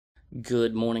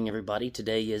Good morning, everybody.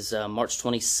 Today is March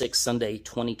 26th, Sunday,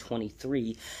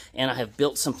 2023, and I have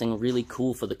built something really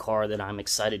cool for the car that I'm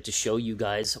excited to show you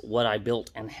guys what I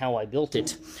built and how I built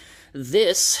it.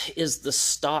 This is the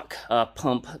stock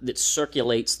pump that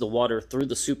circulates the water through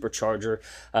the supercharger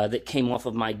that came off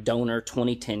of my donor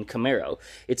 2010 Camaro.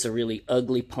 It's a really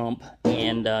ugly pump,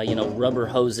 and rubber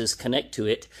hoses connect to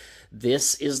it.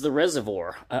 This is the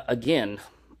reservoir. Again,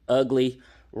 ugly.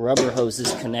 Rubber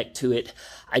hoses connect to it.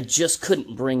 I just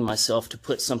couldn't bring myself to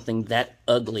put something that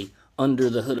ugly under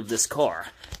the hood of this car.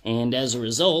 And as a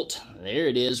result, there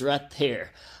it is right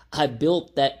there. I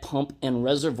built that pump and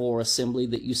reservoir assembly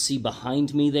that you see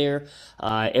behind me there.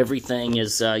 Everything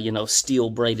is, steel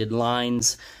braided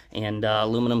lines and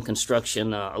aluminum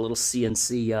construction, a little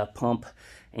CNC pump.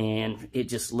 And it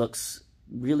just looks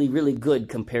really, really good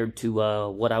compared to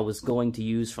what I was going to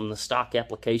use from the stock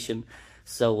application.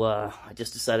 So I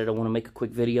just decided I want to make a quick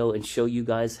video and show you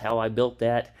guys how I built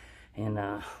that, and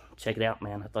check it out,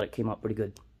 man. I thought it came out pretty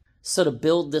good. So to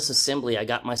build this assembly, I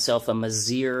got myself a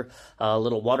Mazir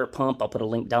little water pump. I'll put a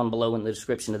link down below in the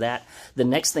description of that. The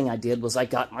next thing I did was I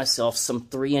got myself some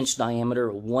 3-inch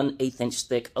diameter, 1/8 inch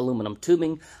thick aluminum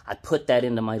tubing. I put that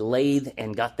into my lathe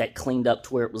and got that cleaned up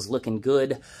to where it was looking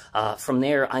good. From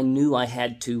there, I knew I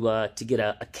had to get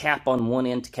a cap on one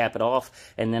end to cap it off,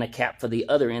 and then a cap for the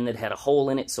other end that had a hole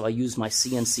in it. So I used my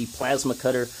CNC plasma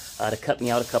cutter to cut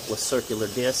me out a couple of circular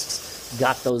discs.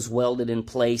 Got those welded in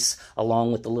place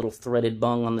along with the little threaded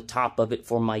bung on the top of it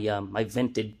for my my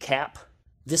vented cap.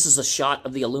 This is a shot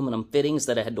of the aluminum fittings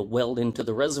that I had to weld into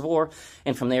the reservoir,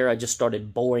 and from there I just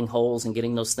started boring holes and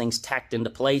getting those things tacked into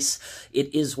place.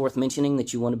 It is worth mentioning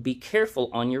that you want to be careful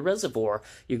on your reservoir.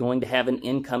 You're going to have an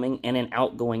incoming and an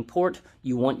outgoing port.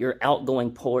 You want your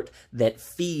outgoing port that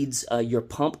feeds your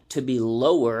pump to be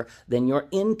lower than your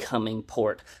incoming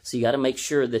port. So you got to make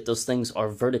sure that those things are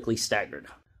vertically staggered.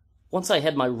 Once I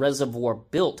had my reservoir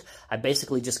built, I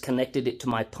basically just connected it to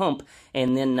my pump,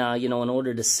 and then, in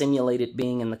order to simulate it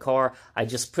being in the car, I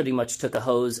just pretty much took a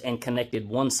hose and connected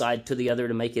one side to the other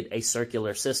to make it a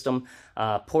circular system,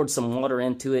 poured some water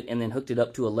into it, and then hooked it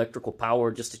up to electrical power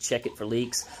just to check it for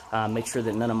leaks, make sure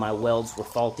that none of my welds were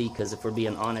faulty, because if we're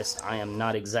being honest, I am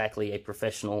not exactly a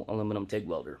professional aluminum TIG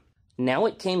welder. Now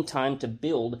it came time to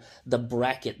build the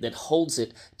bracket that holds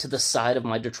it to the side of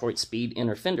my Detroit Speed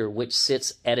inner fender, which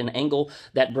sits at an angle.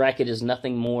 That bracket is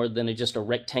nothing more than just a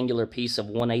rectangular piece of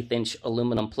 1/8 inch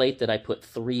aluminum plate that I put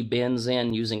 3 bends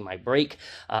in using my brake.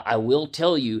 I will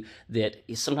tell you that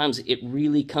sometimes it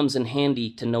really comes in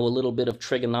handy to know a little bit of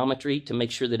trigonometry to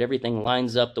make sure that everything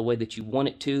lines up the way that you want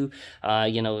it to.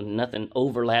 Nothing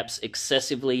overlaps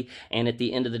excessively, and at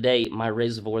the end of the day, my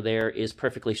reservoir there is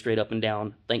perfectly straight up and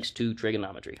down thanks to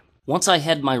trigonometry. Once I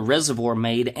had my reservoir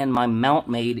made and my mount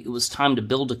made, it was time to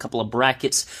build a couple of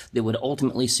brackets that would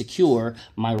ultimately secure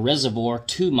my reservoir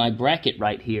to my bracket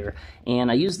right here.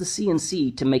 And I used the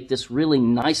CNC to make this really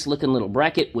nice looking little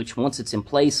bracket, which once it's in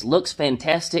place looks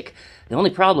fantastic. The only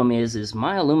problem is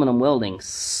my aluminum welding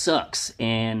sucks,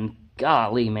 and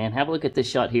golly, man, have a look at this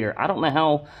shot here. I don't know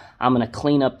how I'm going to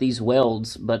clean up these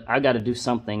welds, but I got to do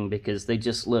something because they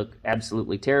just look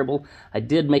absolutely terrible. I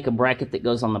did make a bracket that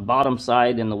goes on the bottom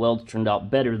side, and the welds turned out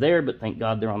better there, but thank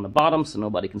God they're on the bottom, so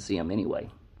nobody can see them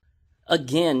anyway.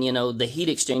 Again, the heat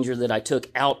exchanger that I took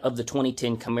out of the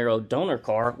 2010 Camaro donor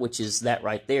car, which is that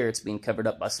right there, it's being covered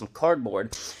up by some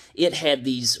cardboard. It had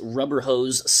these rubber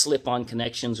hose slip-on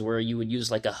connections where you would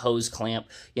use like a hose clamp,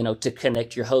 to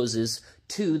connect your hoses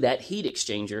to that heat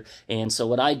exchanger. And so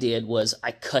what I did was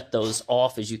I cut those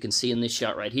off, as you can see in this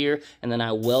shot right here, and then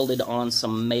I welded on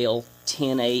some male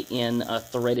 10AN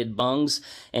threaded bungs,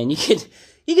 and you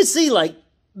can see like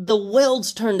the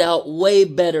welds turned out way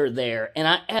better there, and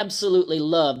I absolutely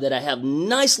love that I have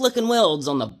nice looking welds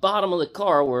on the bottom of the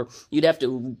car where you'd have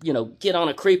to, get on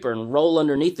a creeper and roll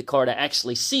underneath the car to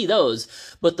actually see those.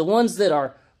 But the ones that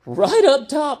are right up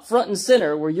top, front and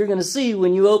center, where you're going to see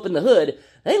when you open the hood,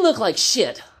 they look like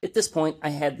shit. At this point, I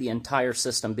had the entire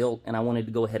system built, and I wanted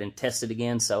to go ahead and test it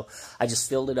again, so I just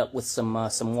filled it up with some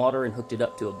water and hooked it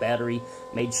up to a battery,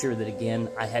 made sure that, again,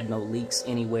 I had no leaks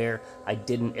anywhere. I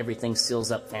didn't. Everything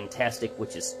seals up fantastic,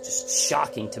 which is just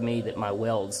shocking to me that my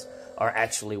welds are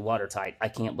actually watertight. I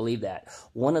can't believe that.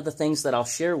 One of the things that I'll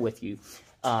share with you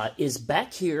is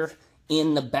back here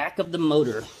in the back of the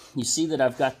motor. You see that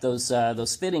I've got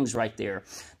those fittings right there.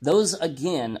 Those,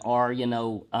 again, are,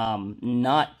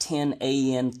 not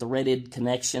 10AN threaded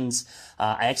connections.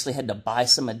 I actually had to buy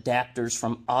some adapters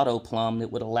from AutoPlumb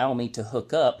that would allow me to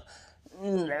hook up,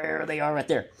 there they are right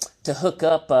there, to hook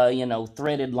up,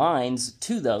 threaded lines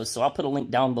to those. So I'll put a link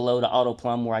down below to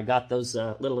AutoPlumb where I got those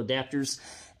little adapters.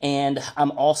 And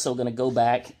I'm also going to go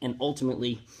back and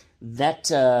ultimately,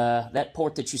 that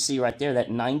port that you see right there, that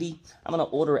 90, I'm going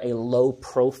to order a low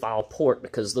profile port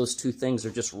because those two things are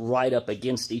just right up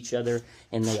against each other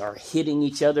and they are hitting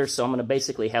each other. So I'm going to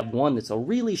basically have one that's a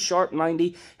really sharp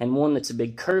 90 and one that's a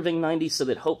big curving 90, so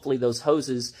that hopefully those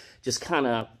hoses just kind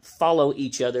of follow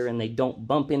each other and they don't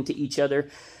bump into each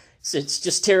other. So it's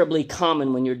just terribly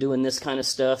common when you're doing this kind of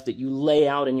stuff that you lay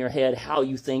out in your head how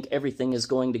you think everything is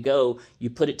going to go. You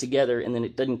put it together and then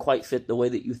it doesn't quite fit the way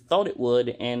that you thought it would.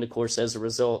 And of course, as a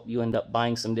result, you end up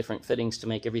buying some different fittings to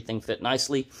make everything fit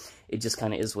nicely. It just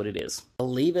kind of is what it is.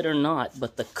 Believe it or not,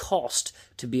 but the cost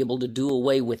to be able to do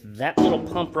away with that little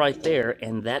pump right there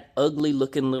and that ugly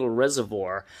looking little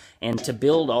reservoir, and to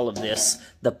build all of this,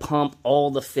 the pump,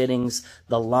 all the fittings,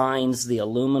 the lines, the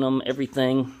aluminum,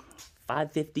 everything,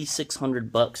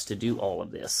 $550, $600 to do all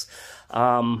of this.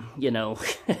 You know,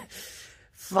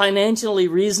 financially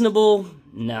reasonable?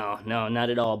 No, not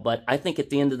at all. But I think at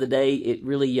the end of the day, it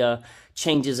really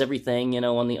changes everything. You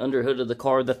know, on the underhood of the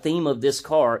car, the theme of this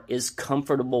car is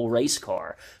comfortable race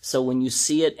car. So when you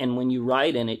see it and when you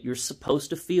ride in it, you're supposed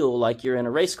to feel like you're in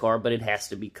a race car, but it has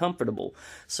to be comfortable.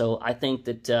 So I think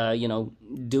that, you know,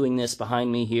 doing this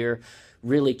behind me here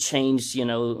really changed, you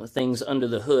know, things under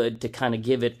the hood to kind of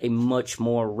give it a much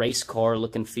more race car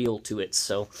looking feel to it.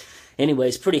 So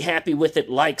anyways, pretty happy with it.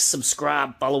 Like,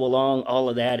 subscribe, follow along, all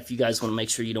of that. If you guys want to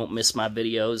make sure you don't miss my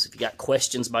videos. If you got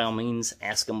questions, by all means,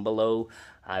 ask them below.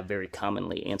 I very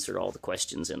commonly answer all the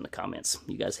questions in the comments.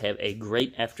 You guys have a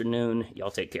great afternoon. Y'all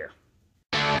take care.